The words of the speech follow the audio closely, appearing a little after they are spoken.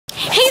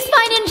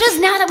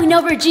Ninjas, now that we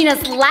know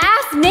Regina's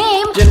last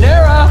name,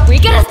 Janera, we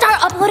gotta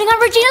start uploading on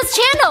Regina's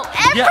channel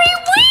every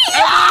week!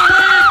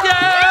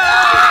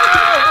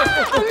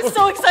 I'm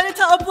so excited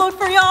to upload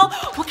for y'all.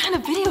 What kind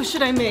of videos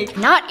should I make?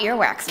 Not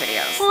earwax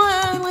videos. Well,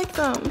 I like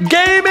them.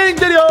 gaming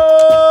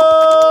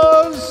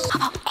videos.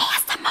 How about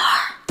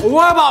ASMR?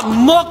 What about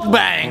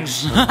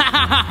mukbangs?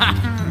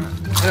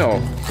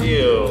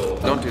 Ew.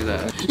 Don't do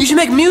that. You should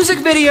make music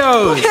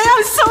videos. Okay,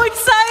 I'm so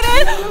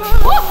excited.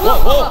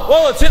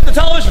 Whoa, let's hit the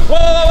television.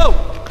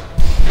 Whoa.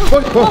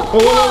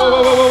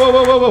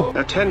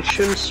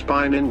 Attention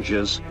Spy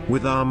Ninjas,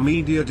 with our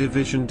media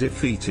division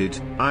defeated,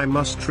 I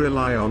must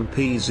rely on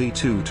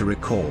PZ2 to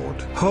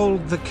record.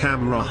 Hold the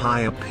camera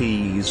higher,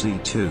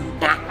 PZ2.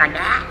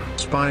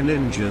 Spy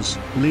Ninjas,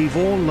 leave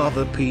all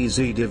other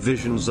PZ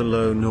divisions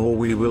alone or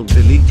we will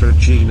delete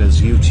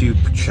Regina's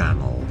YouTube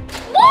channel.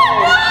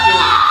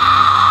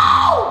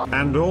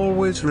 And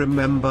always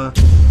remember,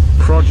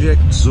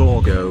 Project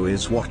Zorgo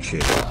is watching.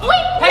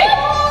 Wait! Hey,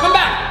 come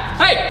back!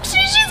 Hey!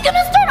 She's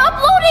gonna start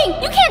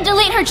uploading! You can't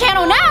delete her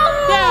channel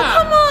now! Yeah.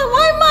 Come on,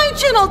 why my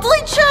channel?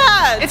 Delete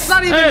chat. It's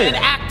not even an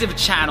active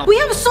channel. We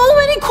have so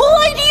many cool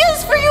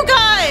ideas for you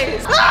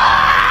guys.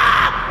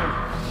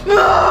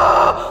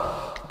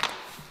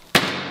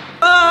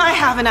 I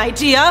have an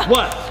idea.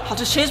 What? I'll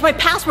just change my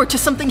password to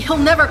something he'll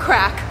never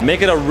crack.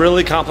 Make it a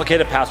really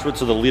complicated password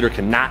so the leader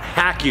cannot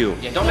hack you.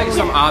 Yeah, don't make it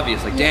something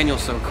obvious, like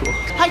Daniel's so cool.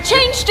 I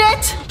changed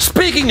it.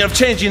 Speaking of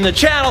changing the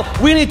channel,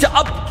 we need to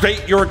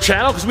update your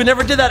channel because we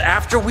never did that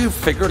after we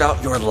figured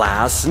out your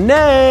last name.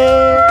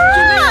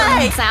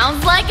 Nice.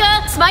 Sounds like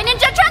a Spy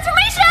Ninja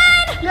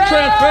transformation!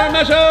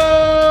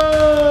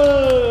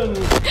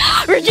 Transformation!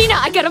 Regina,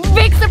 I got a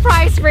big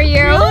surprise for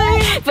you!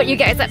 Really? But you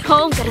guys at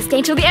home gotta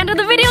stay till the end of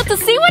the video to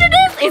see what it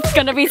is! It's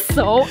gonna be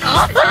so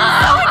awesome! So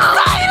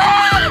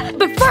excited!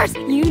 But first,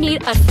 you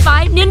need a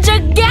Spy Ninja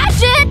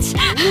gadget!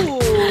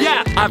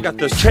 Yeah, I've got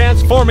this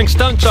transforming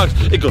stun chucks.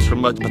 It goes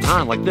from a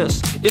baton like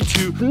this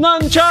into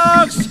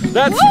nunchucks.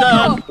 That's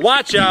done.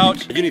 Watch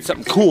out. You need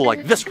something cool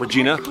like this,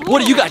 Regina.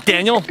 What do you got,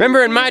 Daniel?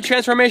 Remember in my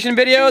transformation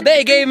video,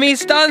 they gave me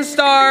stun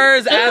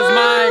stars as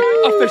my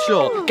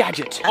official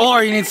gadget.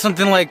 Or you need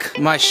something like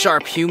my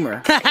sharp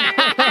humor.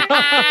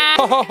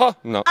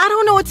 No. I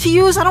don't know what to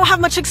use. I don't have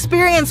much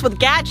experience with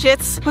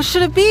gadgets. What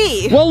should it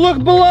be? Well,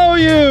 look below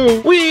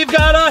you. We've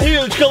got a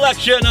huge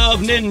collection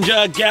of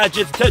ninja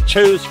gadgets to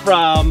choose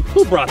from.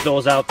 Who brought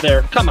those out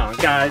there? Come on,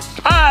 guys.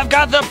 I've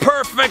got the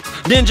perfect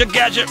ninja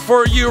gadget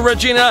for you,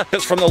 Regina.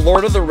 It's from the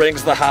Lord of the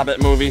Rings, the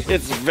Hobbit movie.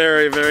 It's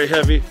very, very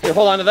heavy. Here,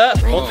 hold on to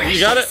that. You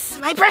got it?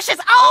 My precious.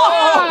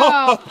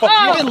 Oh!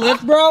 You can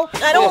lift, bro?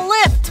 I don't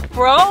lift,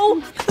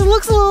 bro. It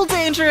looks a little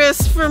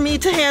dangerous for me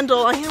to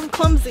handle. I am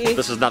clumsy.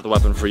 This is not the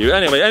weapon for you.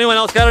 Anyway, anyone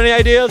else got any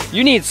ideas?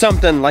 You need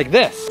something like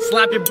this.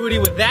 Slap your booty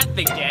with that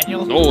thing,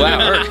 Daniel. Oh,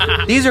 that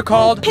hurt. These are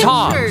called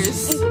tongs.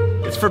 Pinchers.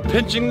 It's for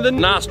pinching the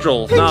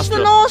nostril. Pinch the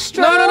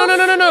nostril.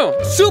 No.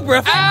 Super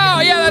effective. Ow,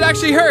 yeah, that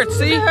actually hurts,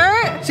 see? It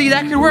hurt. See,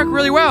 that could work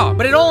really well.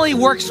 But it only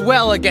works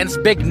well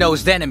against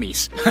big-nosed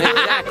enemies.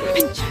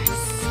 Exactly.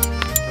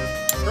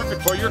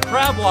 Perfect for your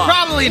crab walk.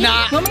 Probably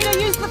not. Want me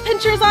to use the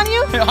pinchers on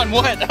you? On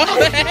what? Oh,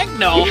 the heck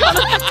no.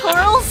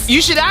 Corals?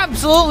 You should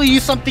absolutely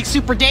use something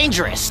super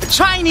dangerous. A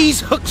Chinese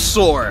hook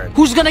sword.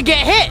 Who's gonna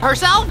get hit?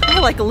 Herself? I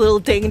like a little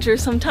danger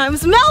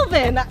sometimes.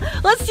 Melvin,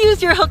 let's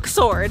use your hook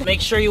sword.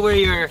 Make sure you wear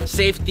your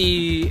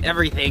safety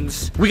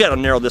everythings. We gotta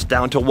narrow this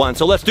down to one,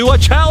 so let's do a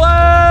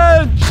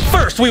challenge!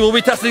 First, we will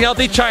be testing out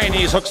the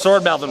Chinese hook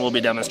sword. Melvin will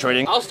be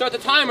demonstrating. I'll start the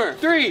timer.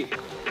 3,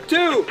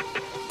 2,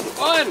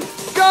 1,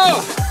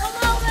 go!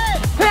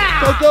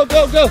 Go!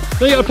 Now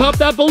you gotta pop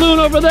that balloon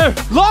over there.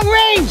 Long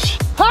range!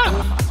 Huh?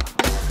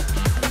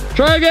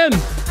 Try again.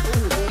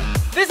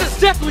 This is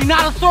definitely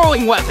not a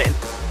throwing weapon,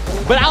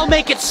 but I'll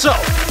make it so.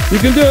 You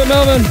can do it,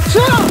 Melvin.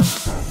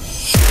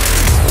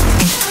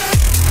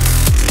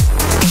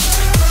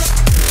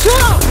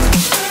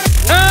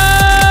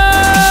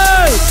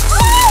 Hey!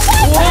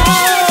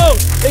 Whoa!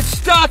 It's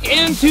stuck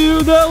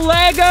into the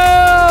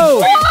Lego!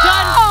 You're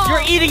done.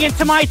 You're eating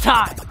into my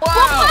time.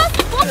 Wow!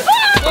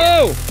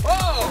 Whoa!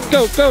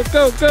 Go!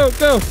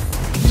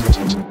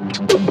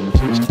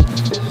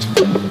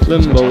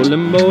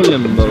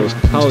 Limbo.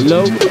 How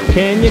low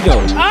can you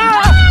go?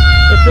 Ah!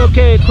 It's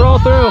okay, crawl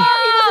through.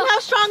 He doesn't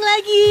have strong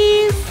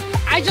leggies.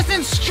 I just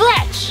didn't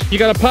stretch. You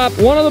gotta pop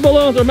one of the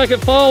balloons or make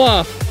it fall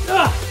off.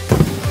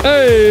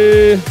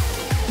 Hey!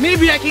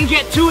 Maybe I can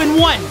get 2 in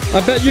 1. I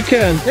bet you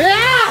can.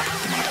 Yeah!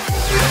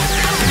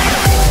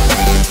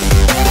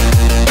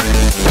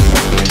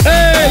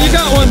 Hey, you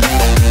got one.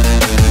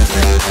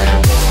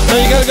 Now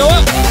you gotta go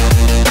up.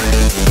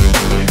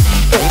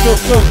 Go.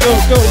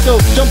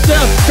 Jump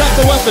down, tap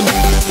the weapon.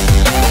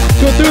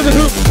 Go through the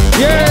hoop.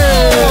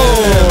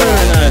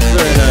 Yeah!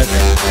 Very nice.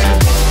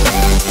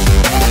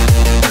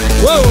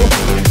 Whoa!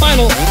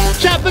 Final.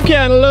 Chop the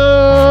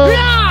cantaloupe.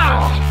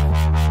 Yeah!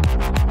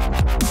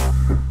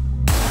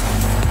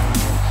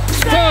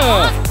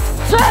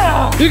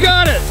 You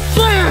got it.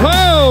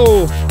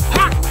 Whoa!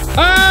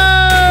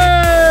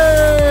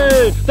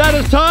 Hey! that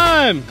is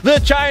time. The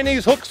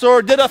Chinese hook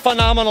sword did a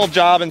phenomenal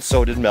job, and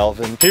so did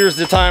Melvin. Here's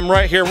the time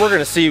right here. We're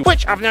gonna see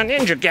which of the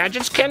ninja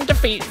gadgets can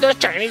defeat the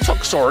Chinese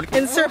hook sword.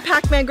 Insert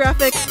Pac-Man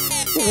graphics.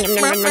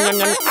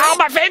 Oh,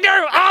 my finger!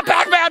 Oh,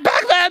 Pac-Man,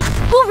 Pac-Man!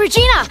 Well,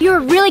 Regina, you're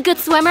a really good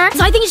swimmer,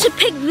 so I think you should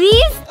pick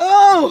these.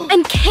 Oh!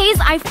 In case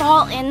I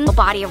fall in a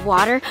body of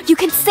water, you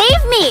can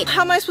save me.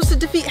 How am I supposed to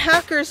defeat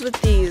hackers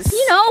with these?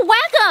 You know,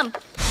 whack them.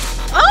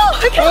 Oh,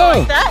 I kind of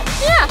like that.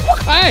 Yeah.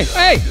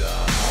 Hey!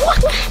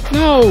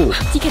 No!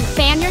 You can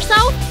fan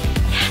yourself.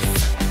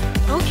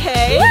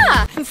 Okay.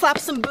 Yeah. And slap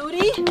some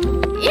booty.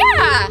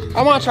 Yeah.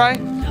 I wanna try.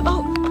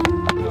 Oh.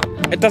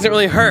 It doesn't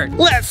really hurt.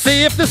 Let's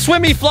see if the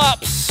swimmy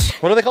flops.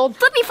 What are they called?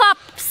 Flippy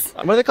flops.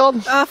 What are they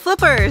called?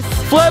 Flippers.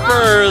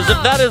 Flippers.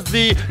 That is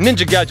the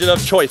ninja gadget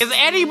of choice. Is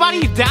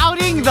anybody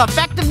doubting the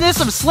effectiveness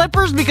of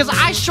slippers? Because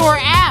I sure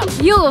am.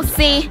 You'll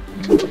see.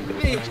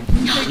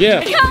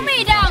 Yeah. Count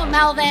me down,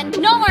 Melvin.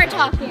 No more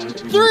talking.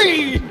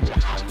 3,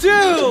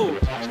 2,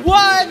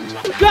 1,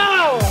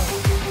 go!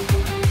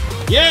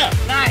 Yeah.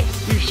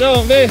 Nice. You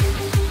show me.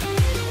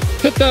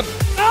 Hit that.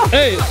 Oh.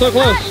 Hey, it's so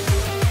close.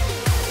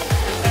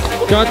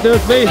 Got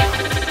this, B.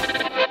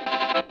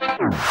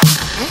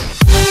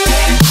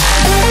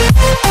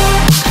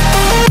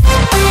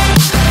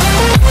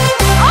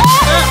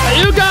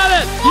 You got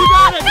it! You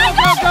got it! Go!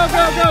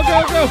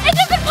 It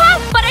doesn't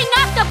pop, but I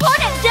knocked the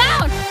opponent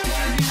down.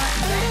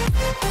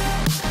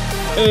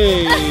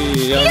 Hey!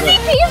 Easy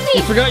peasy.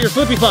 You forgot your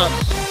flippy flops.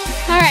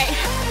 All right.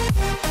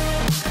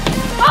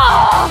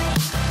 Oh!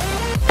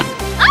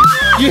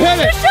 Ah! You hit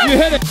it! You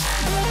hit it!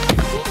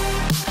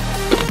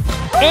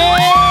 I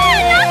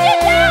knocked it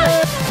down.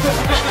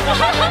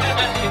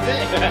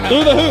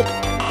 Through the hoop!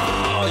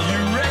 Are you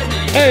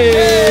ready?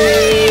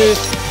 Hey!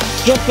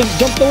 Jump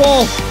the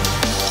wall!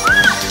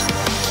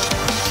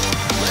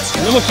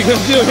 And then what you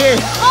gonna do here?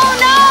 Oh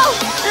no!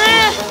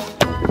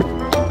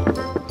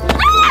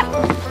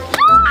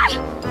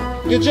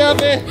 Good job,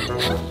 man.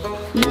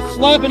 You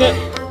slapping it.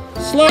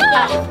 Slap it.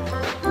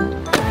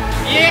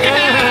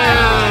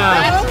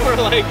 Yeah! That's more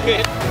like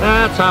it.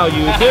 That's how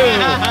you do.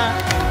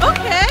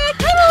 Okay, I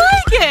kind of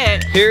like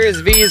it. Here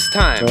is V's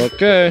time.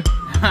 Okay.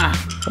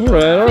 All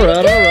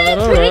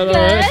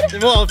right.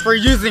 Well, for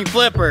using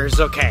flippers,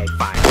 okay,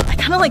 fine. I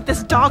kind of like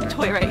this dog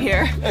toy right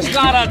here. It's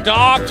not a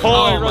dog toy.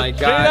 Oh my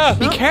gosh.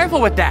 Be careful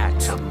with that.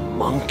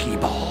 Monkey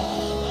ball.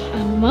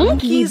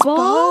 Monkey's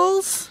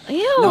balls?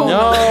 Ew.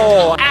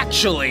 No,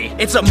 actually,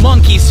 it's a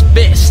monkey's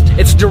fist.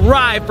 It's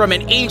derived from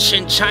an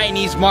ancient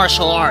Chinese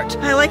martial art.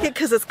 I like it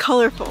because it's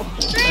colorful.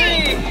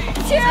 3,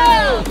 2.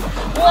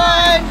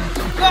 1,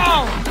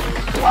 go!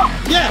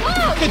 Yeah.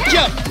 Good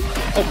job.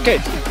 Okay.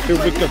 Here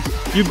we go.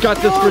 You've got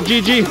this for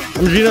Gigi,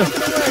 Regina.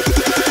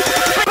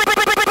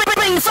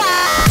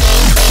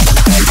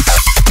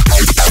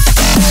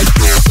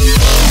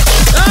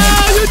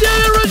 Ah, you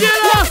did it,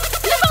 Regina!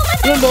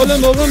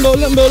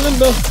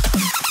 Limbo.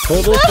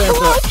 Hold those pants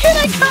up. Can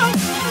I come?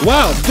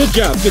 Wow, good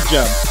job.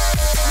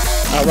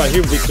 All right,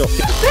 here we go.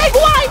 Big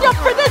wind up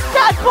for this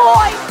bad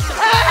boy!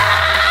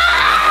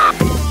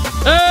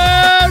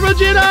 Hey,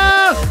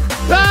 Regina!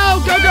 No,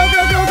 go!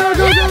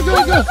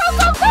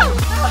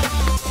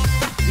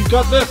 You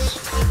got this.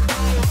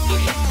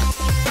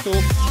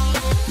 Cool.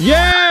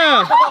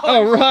 Yeah!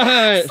 All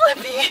right.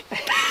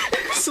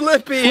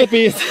 Slippy.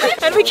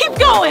 And we keep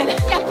going.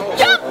 Yeah.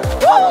 Jump!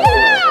 Woo!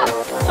 Yeah!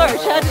 Sorry,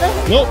 Chad.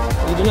 Nope,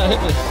 you did not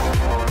hit me.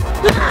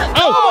 Oh!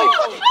 Oh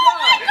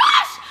my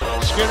gosh!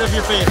 Scared of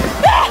your face.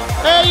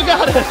 Hey, you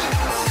got it.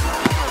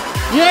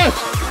 Yes.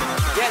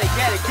 Get it.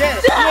 Yeah.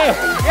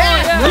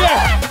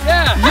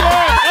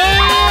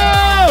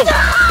 Oh!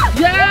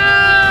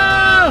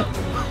 Yeah!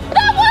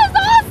 That was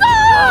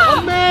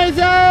awesome!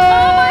 Amazing!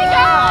 Oh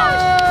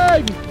my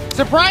gosh!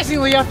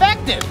 Surprisingly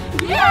effective.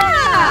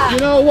 Yeah! You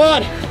know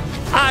what?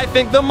 I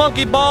think the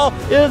monkey ball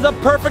is a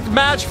perfect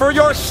match for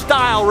your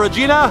style,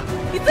 Regina.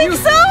 You think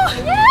so?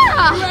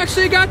 Yeah! You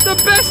actually got the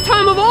best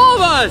time of all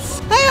of us.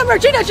 Hey, I'm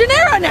Regina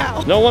Gennaro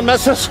now. No one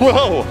messes.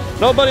 Whoa!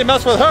 Nobody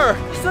mess with her.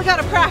 Still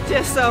gotta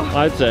practice, so.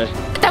 I'd say.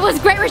 That was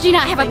great, Regina.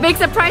 I have a big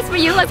surprise for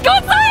you. Let's go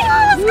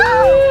inside! Let's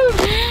go!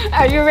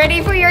 Are you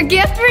ready for your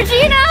gift,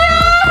 Regina?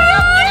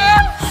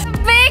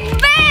 Big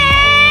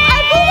bang!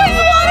 I've always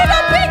wanted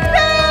a big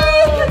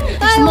bang!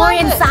 There's more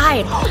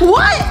inside.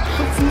 What?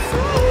 What's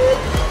inside?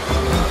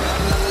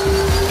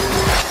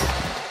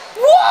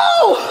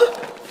 Whoa!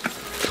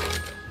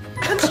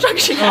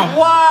 Construction.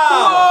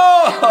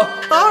 Wow!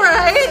 All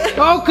right.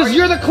 Oh, because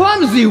you're the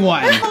clumsy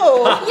one.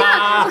 Oh.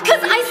 Yeah,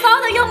 because I saw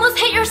that you almost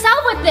hit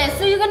yourself with this,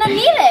 so you're gonna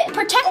need it.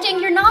 Protecting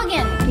your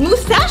noggin.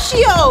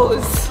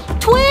 Mustachios.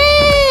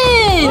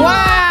 Twins.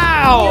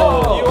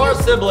 Wow! You are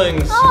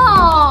siblings.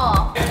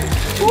 Oh.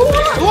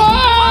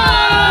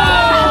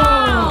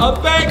 A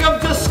bag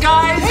of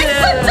disguises.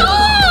 It's a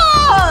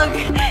dog.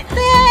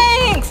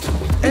 Thanks.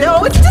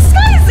 No, it's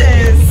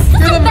disguises.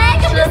 You're the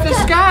bag of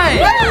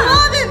Disguise. I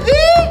love it, V.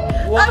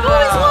 Wow. I've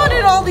always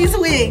wanted all these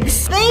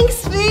wigs.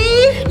 Thanks, V.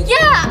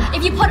 Yeah,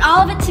 if you put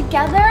all of it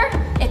together,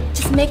 it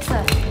just makes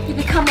you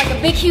become like a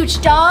big,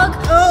 huge dog.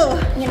 Oh.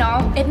 You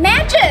know, it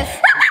matches.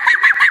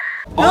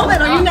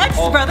 Melvin, are you next,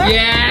 brother?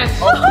 Yes.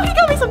 Oh, he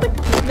got me something.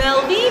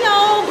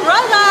 Melvino,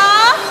 brother,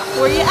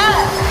 where you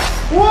at?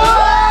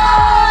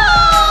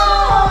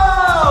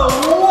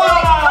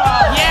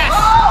 Yes!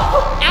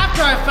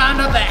 After I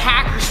found out that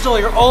hackers stole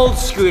your old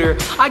scooter,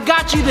 I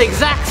got you the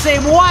exact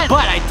same one,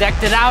 but I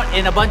decked it out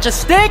in a bunch of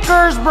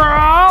stickers, bro!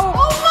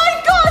 Oh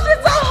my gosh,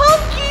 it's a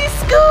hunky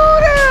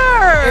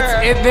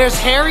scooter! There's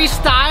Harry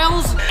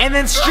Styles and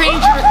then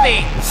Stranger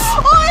Things.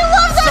 Oh, I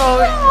love that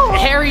show!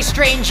 Harry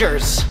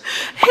Strangers.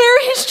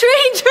 Harry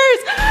Strangers!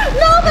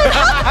 Melvin,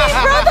 hug me,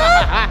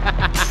 brother!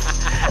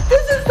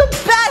 This is the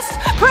best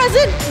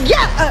present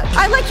yet!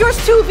 I like yours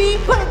too, V,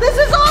 but this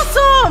is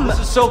awesome! This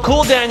is so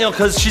cool, Daniel,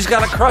 because she's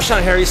got a crush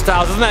on Harry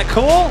Styles. Isn't that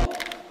cool?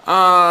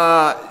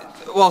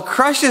 Well,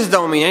 crushes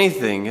don't mean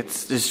anything.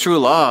 It's true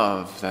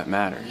love that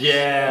matters.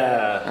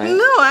 Yeah. Right?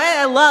 No,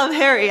 I love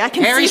Harry. I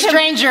can Harry see him.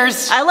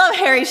 Strangers. I love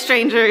Harry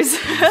Strangers.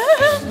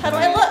 How do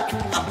I look?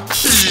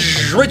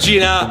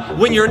 Regina,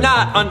 when you're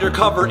not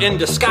undercover in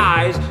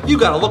disguise, you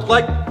gotta look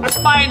like a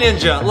spy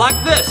ninja,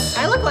 like this.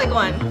 I look like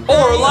one.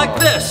 Or like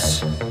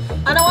this.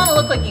 I don't want to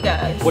look like you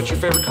guys. What's your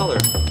favorite color?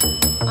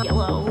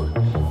 Yellow.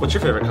 What's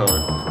your favorite color?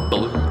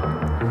 Blue.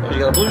 Oh, you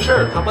got a blue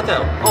shirt. How about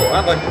that? Oh,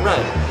 I like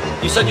red.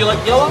 You said you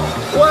like yellow?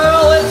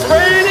 Well, it's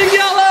raining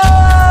yellow!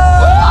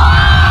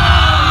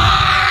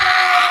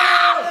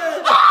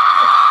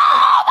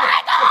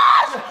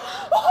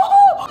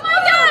 Oh my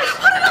gosh!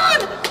 Put it on!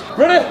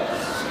 Ready?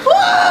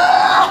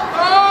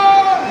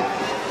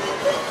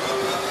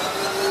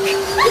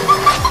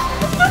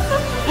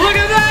 Look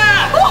at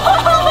that!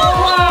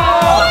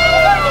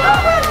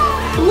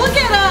 Look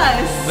at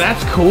us!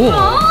 That's cool.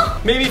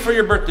 Aw. Maybe for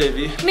your birthday,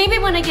 V. Maybe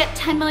when I get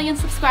 10 million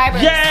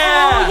subscribers.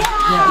 Yeah!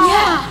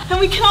 Yeah. And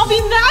we can all be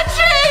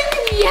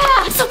matching!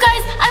 Yeah. So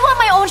guys, I want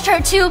my own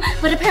shirt too,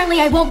 but apparently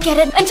I won't get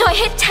it until I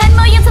hit 10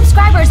 million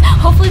subscribers.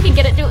 Hopefully we can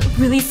get it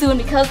really soon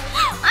because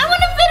I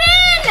want to fit in.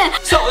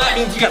 So that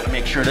means you gotta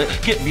make sure to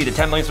get V to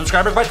 10 million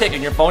subscribers by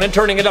taking your phone and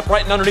turning it up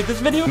right underneath this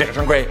video. Make it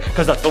turn gray,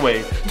 because that's the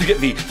way to get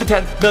V to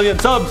 10 million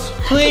subs.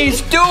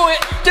 Please do it.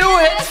 Do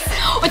it.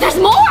 But there's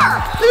more.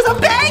 There's a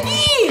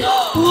baggie!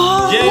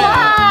 Whoa. Yeah.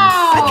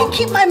 Wow. I can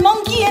keep my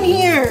monkey in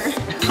here.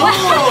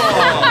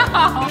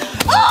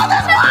 Oh,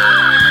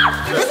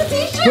 there's a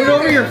t-shirt! Put it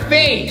over your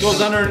face. Goes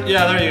under,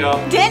 yeah, there you go.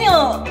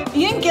 Daniel,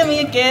 you didn't give me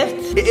a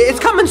gift. It's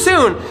coming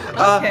soon.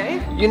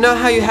 Okay. You know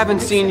how you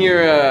haven't seen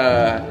your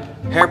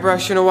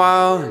hairbrush in a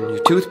while and your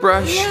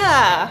toothbrush?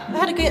 Yeah, I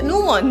had to get new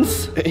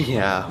ones.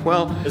 Yeah.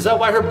 Well, Is that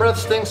why her breath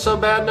stinks so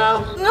bad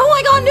now? No,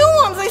 I got new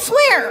ones, I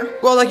swear.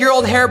 like your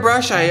old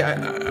hairbrush,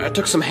 I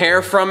took some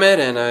hair from it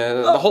and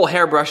the whole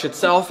hairbrush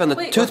itself and the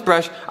Wait,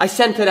 toothbrush. I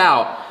sent it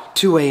out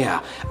to a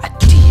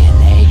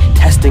DNA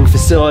testing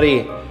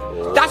facility.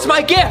 That's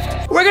my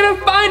gift. We're gonna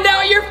find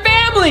out your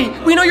family.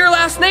 We know your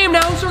last name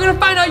now, so we're gonna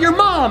find out your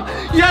mom,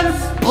 your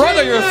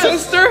brother, your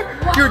sister,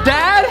 your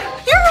dad.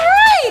 You're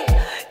right!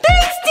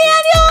 Thanks,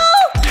 Daniel!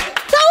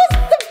 That was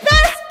the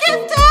best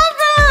gift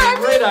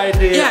ever! Great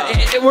idea.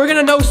 Yeah, we're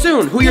gonna know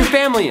soon who your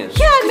family is.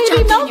 Yeah, and maybe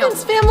job, Daniel.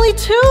 Melvin's family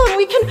too, and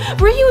we can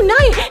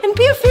reunite and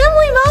be a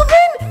family,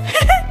 Melvin!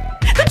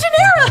 The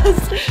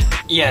Generas!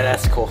 Yeah,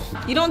 that's cool.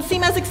 You don't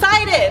seem as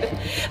excited.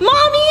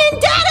 Mommy and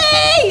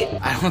Daddy!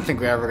 I don't think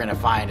we're ever gonna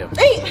find him.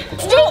 Hey,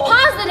 Stay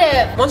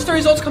positive. Once the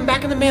results come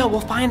back in the mail, we'll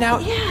find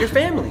out your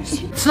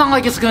families. It's not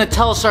like it's gonna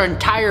tell us our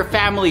entire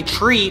family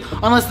tree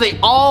unless they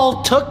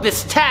all took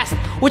this test,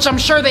 which I'm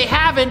sure they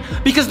haven't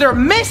because they're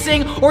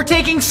missing or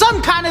taking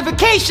some kind of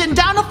vacation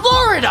down to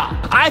Florida.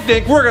 I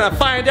think we're gonna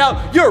find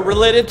out you're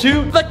related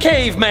to the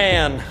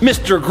caveman,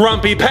 Mr.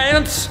 Grumpy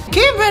Pants.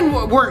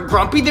 Cavemen weren't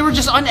grumpy, they were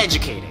just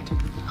uneducated.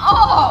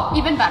 Oh,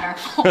 even better.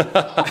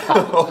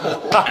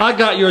 I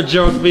got your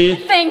joke, V.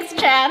 Thanks,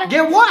 Chad.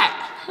 Get what?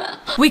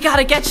 we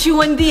gotta get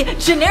you in the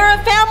Genera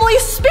family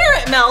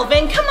spirit,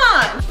 Melvin. Come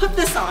on, put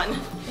this on.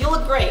 You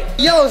look great.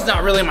 Yellow's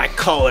not really my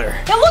color.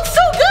 It looks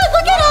so good,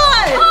 look at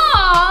us!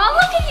 Aw,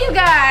 look at you I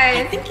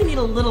guys. think you need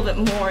a little bit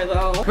more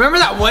though. Remember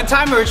that one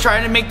time we were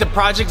trying to make the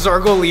Project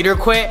Zorgo leader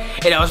quit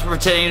and I was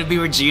pretending to be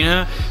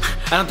Regina?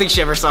 I don't think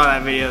she ever saw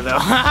that video though.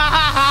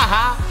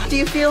 Do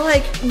you feel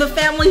like the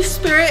family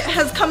spirit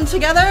has come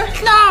together?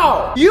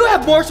 No! You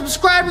have more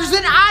subscribers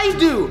than I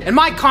do! And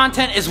my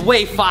content is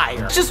way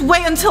fire. Just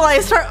wait until I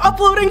start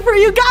uploading for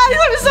you guys.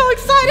 I'm so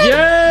excited.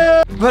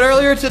 Yeah! But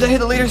earlier today,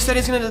 the leader said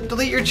he's gonna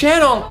delete your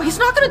channel. He's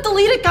not gonna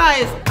delete it,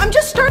 guys. I'm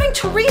just starting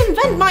to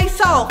reinvent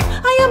myself.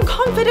 I am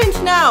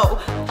confident now.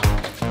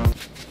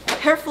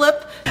 Hair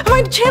flip.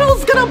 My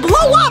channel's gonna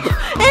blow up,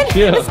 and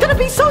it's gonna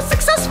be so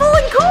successful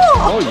and cool.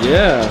 Oh,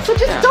 yeah. So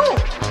just don't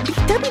be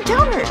Debbie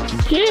Downer.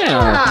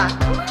 Yeah.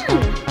 Come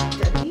on,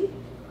 Debbie.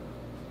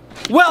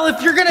 Well,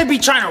 if you're gonna be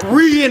trying to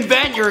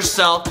reinvent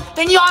yourself,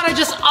 then you ought to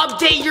just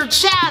update your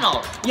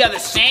channel. You have the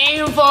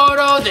same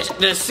photo,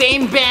 the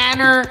same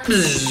banner.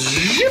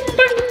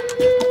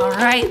 All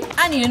right,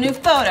 I need a new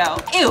photo.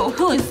 Ew,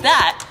 who is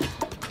that?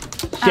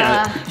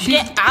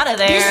 Get out of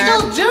there. You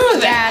still do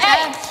that.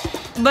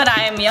 Yeah, But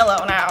I am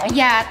yellow now.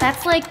 yeah,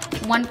 that's like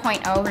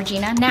 1.0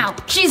 Regina. Now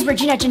she's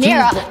Regina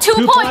Genera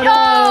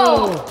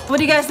 2.0. What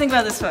do you guys think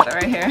about this photo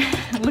right here?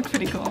 It looks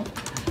pretty cool.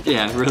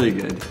 Yeah, really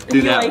good.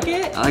 You like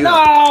it? I like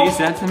that. Can you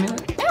send that to me?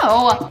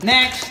 No.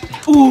 Next.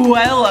 Ooh,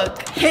 I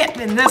look hip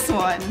in this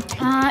one.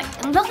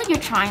 It looks like you're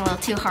trying a little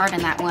too hard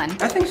in that one.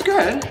 I think it's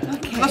good.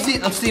 Okay.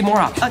 Let's see more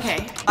options.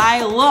 Okay,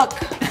 I look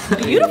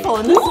beautiful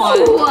in this one.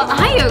 Ooh,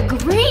 I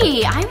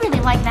agree. I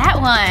really like that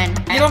one.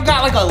 You don't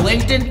got like a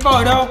LinkedIn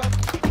photo?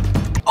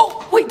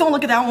 Oh, wait, don't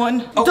look at that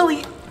one.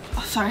 Delete.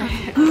 Oh, sorry.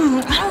 I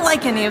don't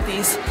like any of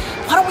these.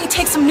 Why don't we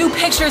take some new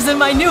pictures in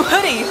my new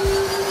hoodie?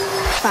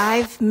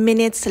 5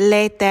 minutes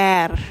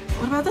later.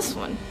 What about this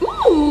one?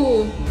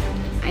 Ooh,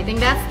 I think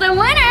that's the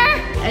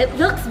winner. It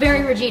looks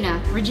very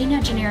Regina. Regina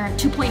Genera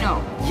 2.0.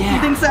 Yeah.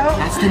 You think so?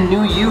 That's the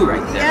new you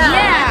right there.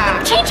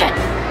 Yeah. Change it.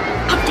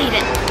 Update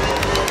it.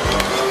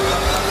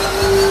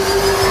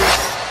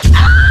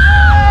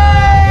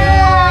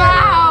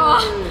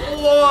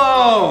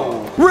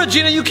 Whoa!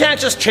 Regina, you can't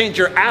just change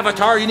your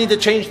avatar. You need to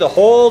change the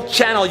whole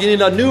channel. You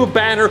need a new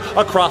banner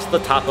across the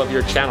top of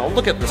your channel.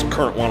 Look at this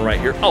current one right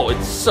here. Oh,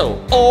 it's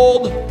so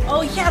old.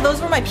 Oh yeah,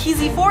 those were my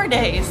PZ4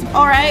 days.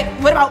 All right,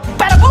 what about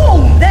bada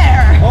boom there?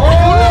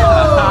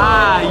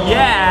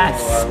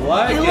 Yes. I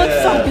like It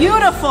looks so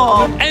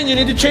beautiful. And you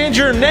need to change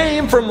your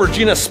name from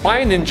Regina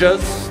Spy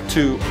Ninjas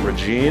to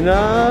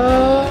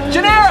Regina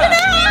Genera!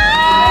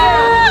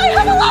 I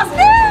have a last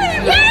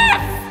name!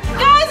 Yes!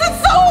 Guys,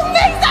 it's so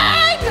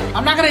amazing!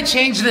 I'm not gonna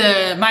change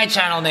my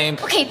channel name.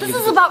 Okay, this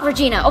is about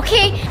Regina,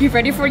 okay? You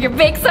ready for your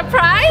big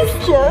surprise?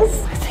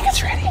 Yes. I think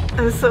it's ready.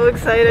 I'm so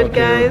excited,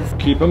 guys.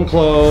 Keep them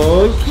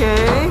closed.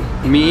 Okay.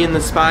 Me and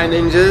the Spy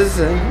Ninjas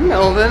and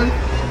Melvin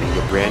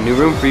make a brand new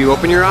room for you.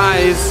 Open your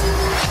eyes.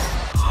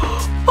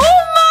 Oh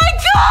my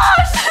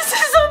gosh, this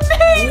is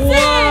amazing!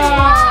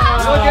 Wow.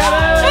 Look at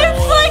it.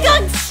 It's like a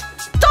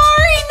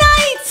starry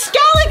night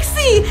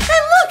galaxy.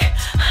 And look,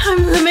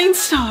 I'm the main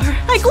star.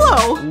 I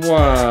glow.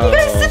 Wow. You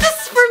guys did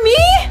this for me?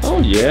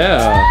 Oh,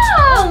 yeah.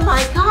 Oh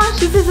my gosh,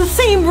 this is the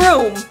same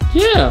room.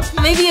 Yeah.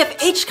 Maybe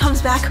if H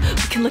comes back,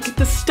 we can look at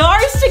the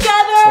stars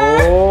together.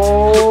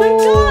 Oh my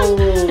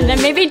god. And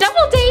then maybe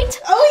double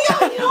date. Oh yeah,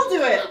 we can all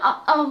do it. A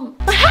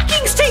A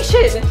hacking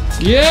station.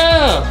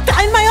 Yeah.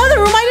 In my other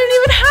room, I didn't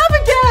even have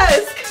a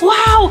desk.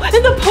 Wow,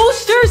 and the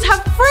posters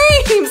have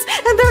frames,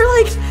 and they're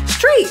like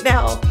straight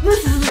now.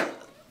 This is.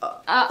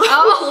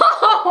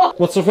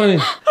 What's so funny?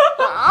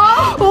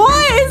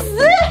 What is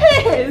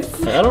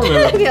this? I don't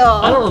remember. Daniel.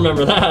 I don't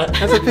remember that.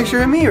 That's a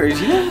picture of me,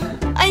 Regina.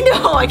 I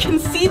know, I can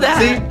see that.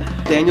 See?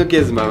 Daniel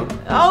Gizmo.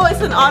 Oh,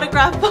 it's an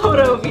autographed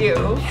photo of you.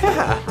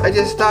 Yeah. I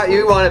just thought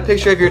you wanted a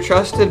picture of your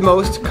trusted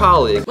most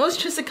colleague. Most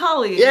trusted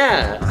colleague.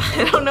 Yeah.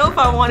 I don't know if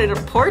I wanted a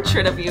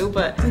portrait of you,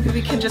 but maybe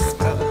we can just.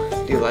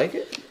 Do you like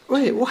it?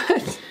 Wait,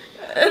 what?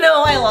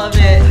 No, I love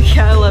it.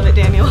 Yeah, I love it,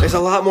 Daniel. There's a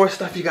lot more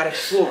stuff you gotta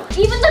explore.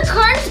 Even the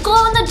curtains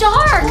glow in the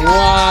dark.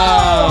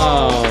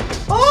 Wow.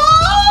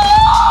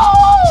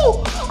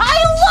 Oh! I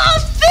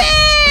love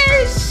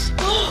this!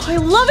 Oh, I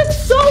love it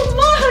so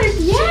much!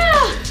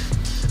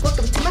 Yeah.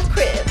 Welcome to my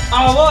crib.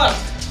 Oh,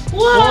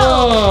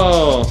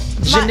 Whoa! Whoa.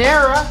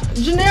 Genera.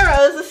 Genera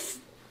is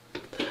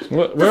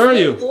Where are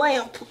you?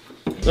 lamp.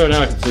 Oh,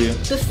 now I can see you.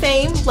 The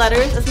same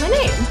letters as my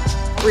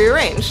name.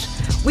 Rearranged.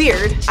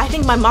 Weird. I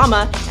think my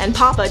mama and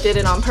papa did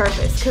it on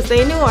purpose because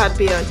they knew I'd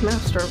be a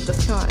master of the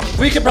sky.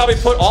 We could probably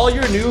put all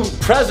your new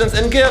presents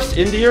and gifts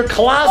into your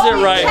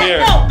closet right here.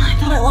 No, I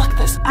thought I locked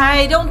this.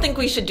 I don't think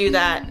we should do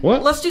that.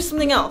 What? Let's do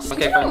something else.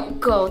 Okay, You don't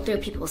go through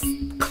people's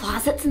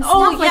closets and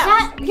Oh, stuff like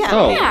that. yeah.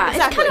 Oh. Yeah,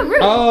 exactly. it's kind of rude.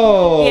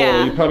 Oh,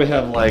 Yeah. you probably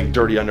have like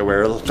dirty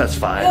underwear. That's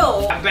fine.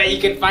 No. I bet you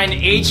can find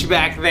H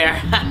back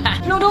there.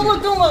 No, don't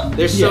look, don't look.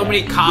 There's so Yeah.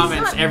 many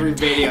comments not- every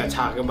video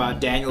talking about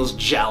Daniel's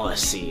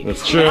jealousy.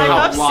 That's true. I How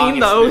have long seen it's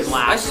been those. I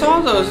lasting. saw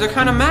those. They're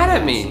kind of mad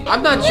at me.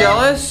 I'm not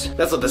jealous.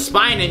 That's what the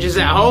Spy Ninjas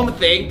at home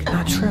think.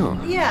 Not true.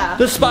 Yeah.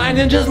 The Spy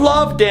Ninjas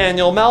love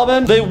Daniel,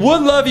 Melvin. They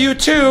would love you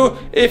too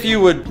if you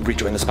would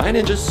rejoin the Spy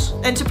Ninjas.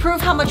 And to prove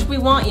how much we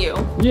want you.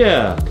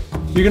 Yeah.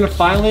 You're gonna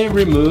finally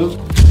remove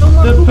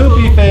the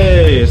poopy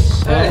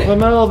face Hey. of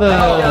Melvin.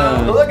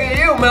 Look at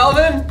you,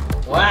 Melvin.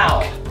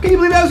 Wow. Can you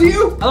believe that was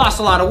you? I lost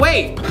a lot of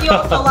weight. You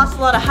also lost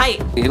a lot of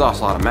height. You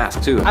lost a lot of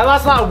mask too. I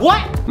lost a lot of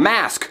what?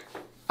 Mask.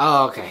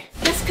 Oh, okay.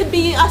 This could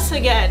be us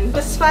again.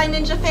 The Spy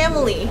Ninja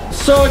family.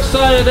 So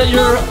excited that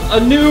you're a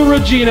new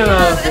Regina.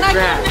 And I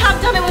couldn't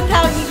have done it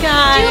without you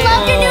guys. Do you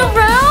love your new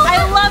room? I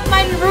love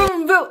my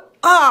room.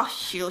 Oh,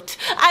 shoot.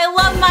 I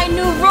love my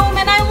new room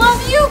and I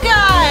love you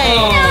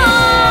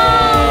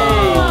guys.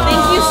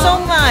 Thank you so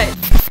much.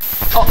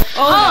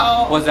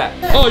 Oh, What's that?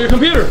 Oh, your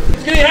computer.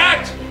 It's getting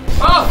hacked.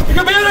 Oh, your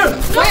computer.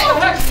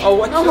 Oh,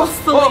 what?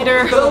 Almost the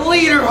leader. The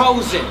leader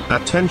hosen.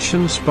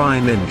 Attention Spy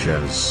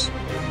Ninjas.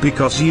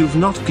 Because you've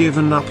not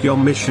given up your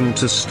mission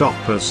to stop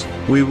us,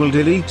 we will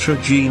delete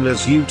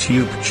Regina's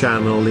YouTube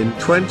channel in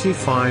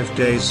 25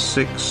 days,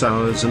 6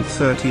 hours and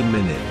 30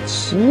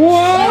 minutes.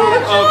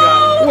 What? Oh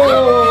god.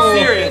 Whoa.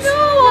 Serious?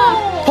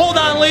 Hold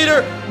on,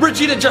 leader.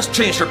 Regina just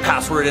changed her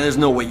password and there's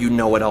no way you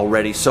know it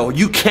already, so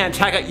you can't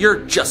hack it.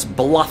 You're just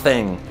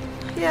bluffing.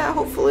 Yeah,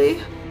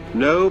 hopefully.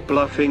 No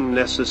bluffing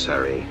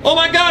necessary. Oh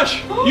my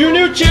gosh! Your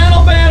new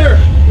channel banner!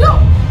 No!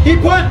 He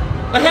put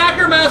a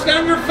hacker mask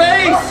on your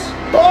face!